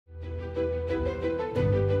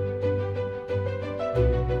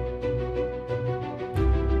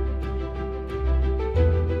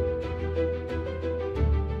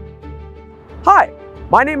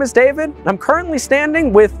My name is David, and I'm currently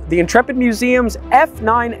standing with the Intrepid Museum's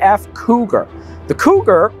F9F Cougar. The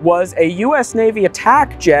Cougar was a US Navy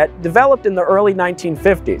attack jet developed in the early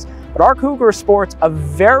 1950s, but our Cougar sports a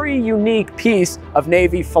very unique piece of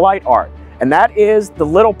Navy flight art, and that is the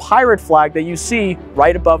little pirate flag that you see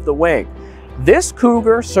right above the wing. This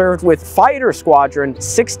Cougar served with Fighter Squadron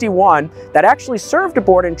 61 that actually served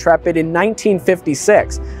aboard Intrepid in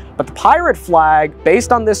 1956. But the pirate flag,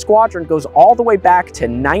 based on this squadron, goes all the way back to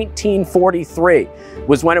 1943,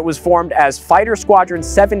 was when it was formed as Fighter Squadron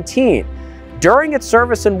 17. During its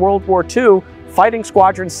service in World War II, Fighting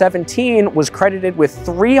Squadron 17 was credited with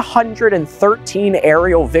 313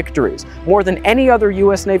 aerial victories, more than any other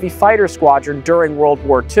US Navy fighter squadron during World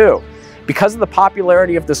War II. Because of the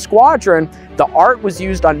popularity of the squadron, the art was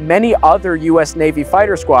used on many other US Navy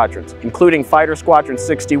fighter squadrons, including Fighter Squadron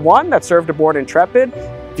 61 that served aboard Intrepid.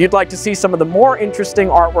 If you'd like to see some of the more interesting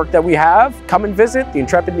artwork that we have, come and visit the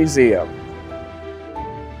Intrepid Museum.